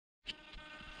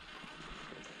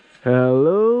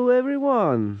Hello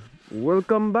everyone,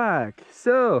 welcome back.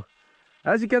 So,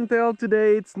 as you can tell,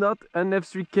 today it's not an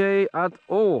F3K at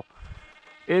all.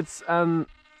 It's an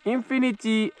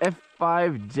Infinity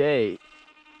F5J.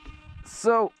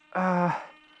 So, yeah,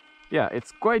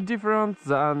 it's quite different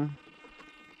than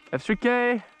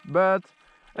F3K, but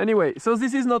anyway, so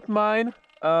this is not mine.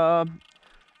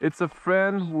 It's a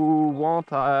friend who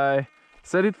want I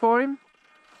set it for him.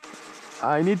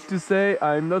 I need to say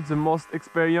I'm not the most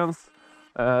experienced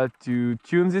to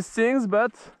tune these things,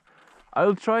 but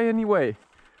I'll try anyway.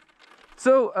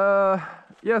 So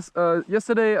yes,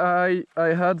 yesterday I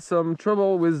had some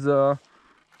trouble with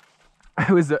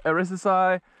with the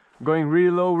RSSI going really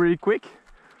low, really quick.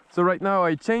 So right now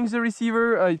I changed the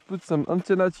receiver, I put some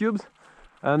antenna tubes,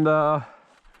 and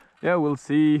yeah, we'll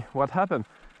see what happened.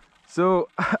 So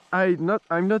I'm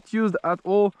not used at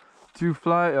all to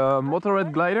fly a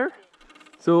motorhead glider.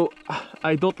 So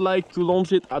I don't like to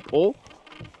launch it at all.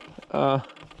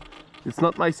 It's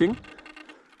not my thing.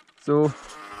 So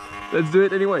let's do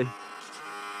it anyway.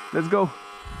 Let's go.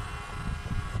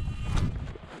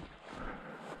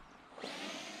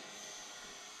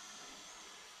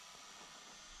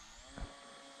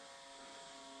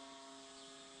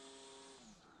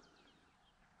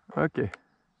 Okay.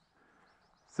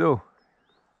 So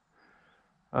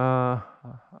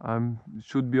I'm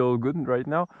should be all good right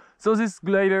now. So this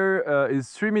glider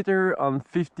is 3 meter on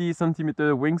 50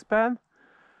 centimeter wingspan,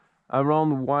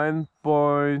 around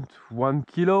 1.1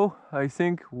 kilo, I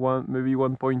think, maybe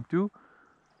 1.2.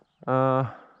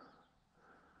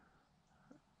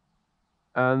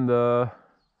 And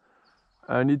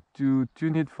I need to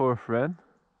tune it for a friend.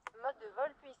 Mode de vol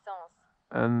puissance.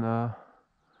 And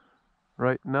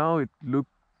right now it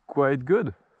looks quite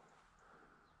good.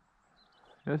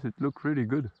 Yes, it looks really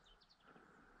good.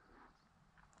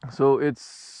 So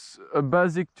it's a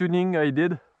basic tuning I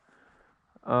did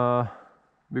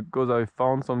because I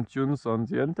found some tunes on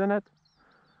the internet.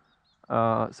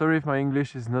 Sorry if my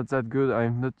English is not that good.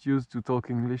 I'm not used to talk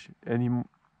English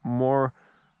anymore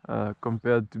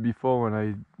compared to before when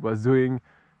I was doing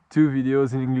 2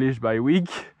 videos in English by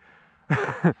week.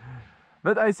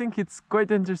 But I think it's quite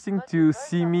interesting to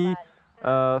see me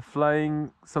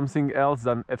flying something else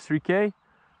than F3K.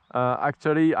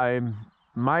 Actually, I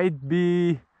might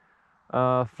be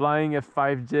flying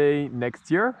F5J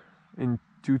next year in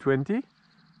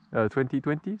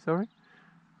 2020, sorry.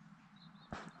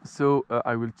 So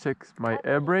I will check my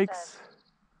air brakes.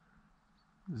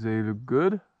 They look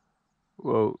good.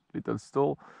 Whoa, little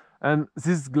stall. And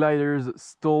these gliders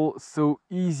stall so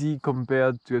easy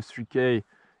compared to F3K.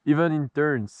 Even in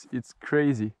turns, it's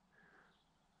crazy.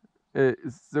 The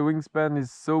wingspan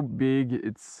is so big,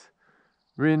 it's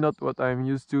really not what I'm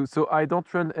used to. So I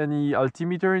don't run any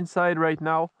altimeter inside right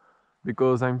now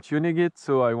because I'm tuning it.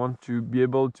 So I want to be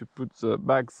able to put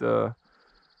back the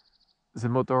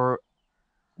motor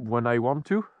when I want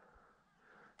to.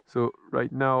 So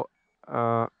right now,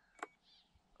 okay.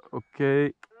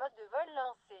 Mode de vol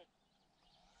lancé.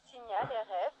 Signal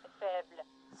RF faible.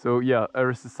 So yeah,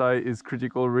 RSSI is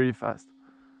critical really fast.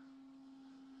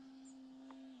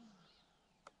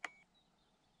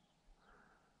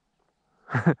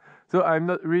 So I'm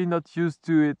not used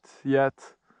to it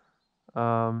yet.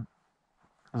 The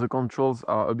controls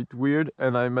are a bit weird,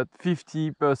 and I'm at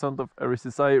 50% of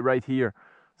RSSI right here.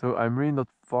 So I'm really not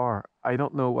far. I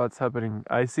don't know what's happening.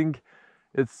 I think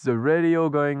it's the radio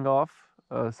going off.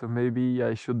 So maybe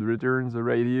I should return the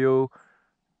radio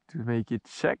to make it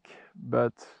check,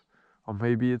 or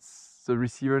maybe it's the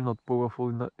receiver not powerful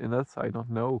enough. I don't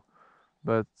know.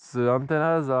 But the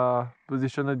antennas are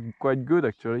positioned quite good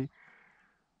actually.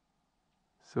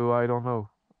 So I don't know.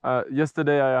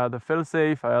 Yesterday I had a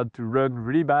failsafe. I had to run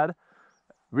really bad,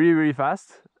 really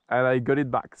fast, and I got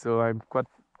it back. So I'm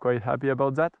quite happy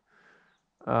about that.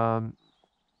 Signal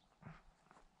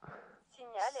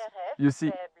RF You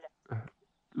see, faible.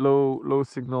 low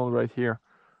signal right here.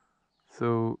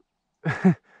 So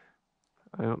I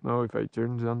don't know if I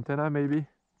turn the antenna maybe.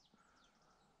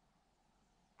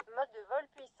 Mode de vol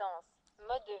puissance.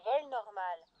 Mode de vol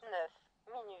normal. 9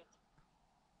 minutes.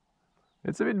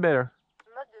 It's a bit better.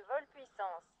 Mode de vol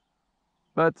puissance.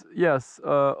 But yes,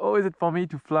 how is it for me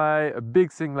to fly a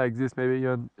big thing like this? Maybe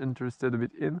you're interested a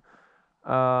bit in.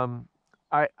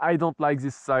 I don't like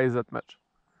this size that much.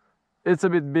 It's a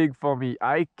bit big for me.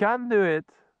 I can do it,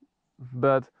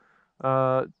 but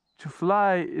to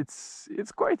fly, it's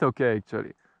quite okay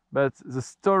actually. But the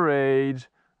storage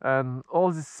and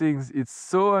all these things, it's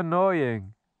so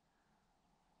annoying.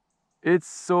 It's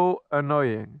so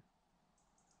annoying.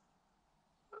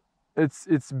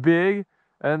 It's big,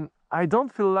 and I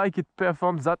don't feel like it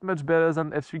performs that much better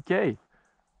than F3K.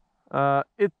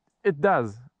 It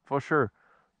does for sure,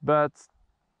 but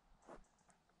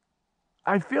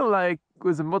I feel like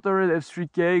with a Motorhead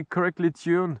F3K correctly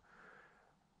tuned,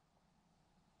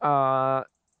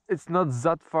 it's not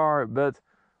that far. But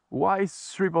why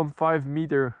 3.5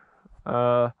 meter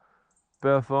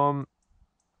perform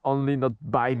only not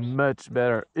by much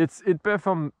better? It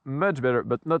performed much better,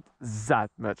 but not that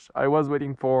much. I was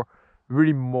waiting for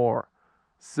really more.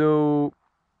 So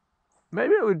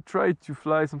maybe I would try to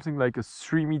fly something like a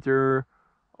 3 meter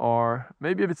or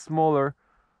maybe a bit smaller.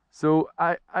 So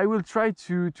I will try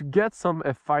to get some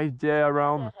F5J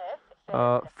around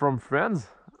from friends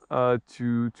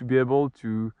to be able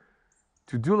to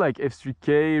do like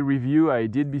F3K review I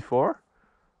did before,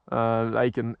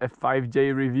 like an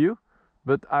F5J review.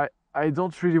 But I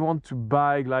don't really want to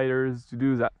buy gliders to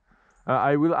do that.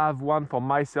 I will have one for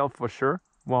myself for sure,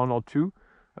 one or two,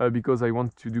 because I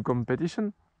want to do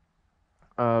competition.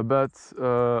 But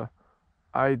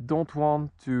I don't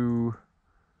want to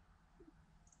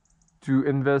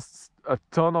invest a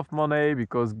ton of money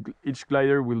because each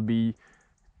glider will be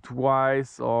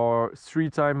twice or 3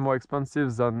 times more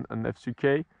expensive than an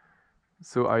F3K.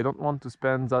 So I don't want to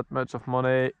spend that much of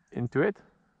money into it.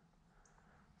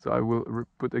 So I will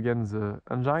put again the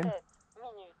engine.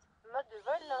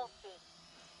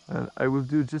 And I will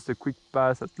do just a quick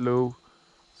pass at low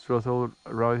throttle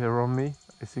right around me.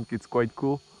 I think it's quite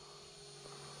cool.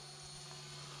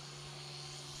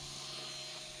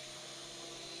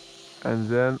 And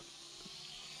then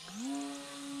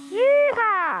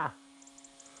yeehaw!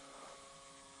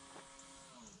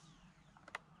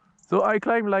 So I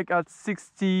climb like at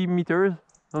 60 meters,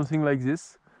 something like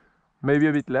this, maybe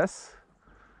a bit less.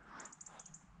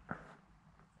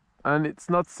 And it's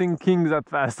not sinking that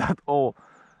fast at all.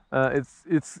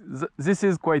 This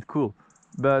is quite cool,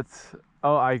 but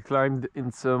oh, I climbed in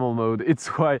thermal mode. It's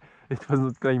why it was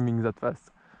not climbing that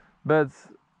fast. But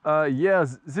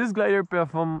yes, this glider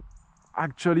performed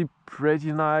actually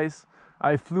pretty nice.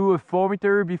 I flew a 4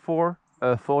 meter before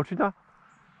Fortuna,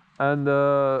 and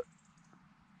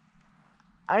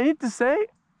I need to say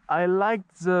I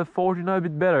liked the Fortuna a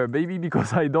bit better. Maybe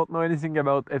because I don't know anything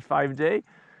about F5J,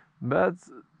 but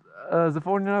the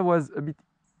Fortuna was a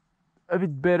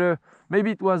bit better.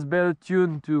 Maybe it was better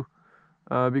tuned too,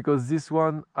 because this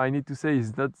one I need to say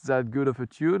is not that good of a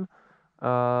tune.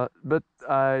 But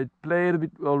I played a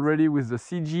bit already with the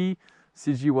CG.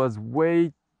 CG was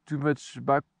way too much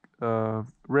back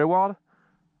reward,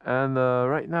 and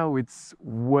right now it's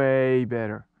way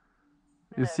better.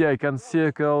 You see, I can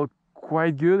circle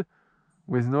quite good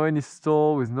with no any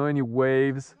stall, with no any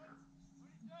waves.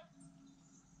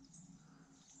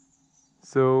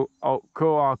 So our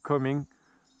co are coming.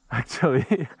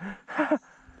 Actually,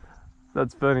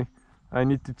 that's funny. I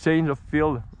need to change of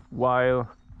field while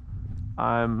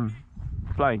I'm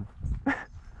flying.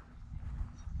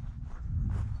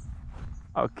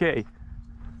 Okay,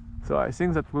 so I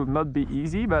think that will not be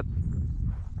easy, but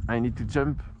I need to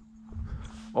jump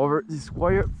over this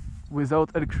wire without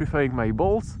electrifying my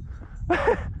balls.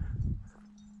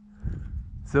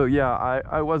 So yeah,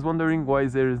 I was wondering why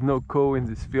there is no co in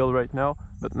this field right now,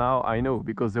 but now I know,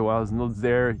 because there was not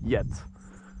there yet.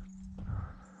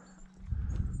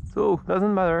 So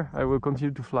doesn't matter, I will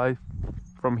continue to fly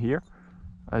from here.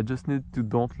 I just need to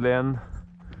don't land,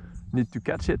 need to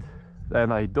catch it,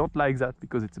 and I don't like that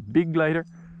because it's a big glider.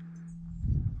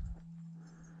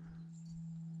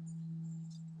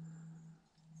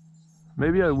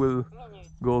 Maybe I will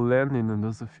go land in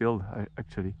another field,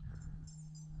 actually.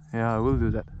 Yeah, I will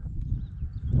do that.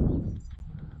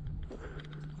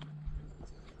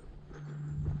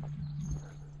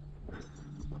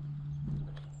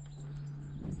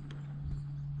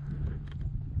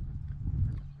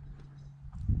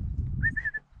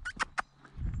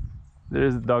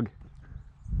 There's a dog.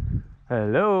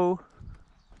 Hello.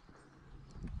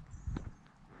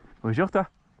 Bonjour toi.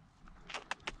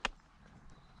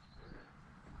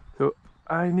 So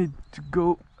I need to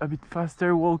go a bit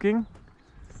faster walking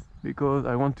because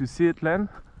I want to see it land.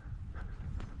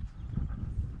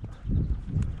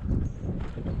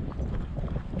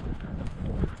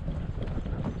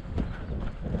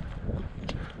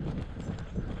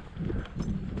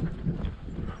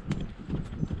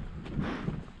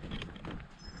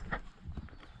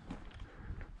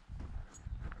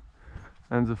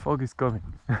 And the fog is coming.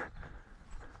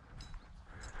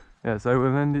 Yes, I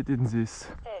will land it in this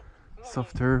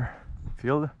softer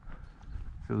field.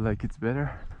 Feel like it's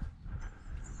better.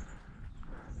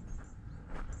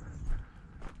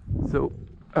 So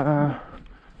I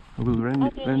will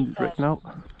land it right now.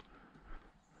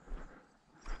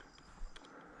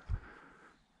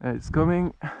 It's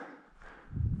coming.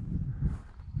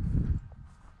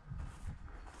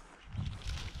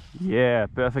 Yeah,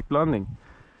 perfect landing.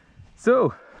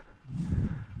 So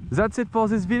that's it for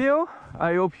this video.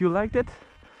 I hope you liked it.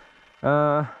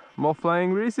 More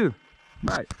flying really soon.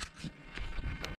 Bye.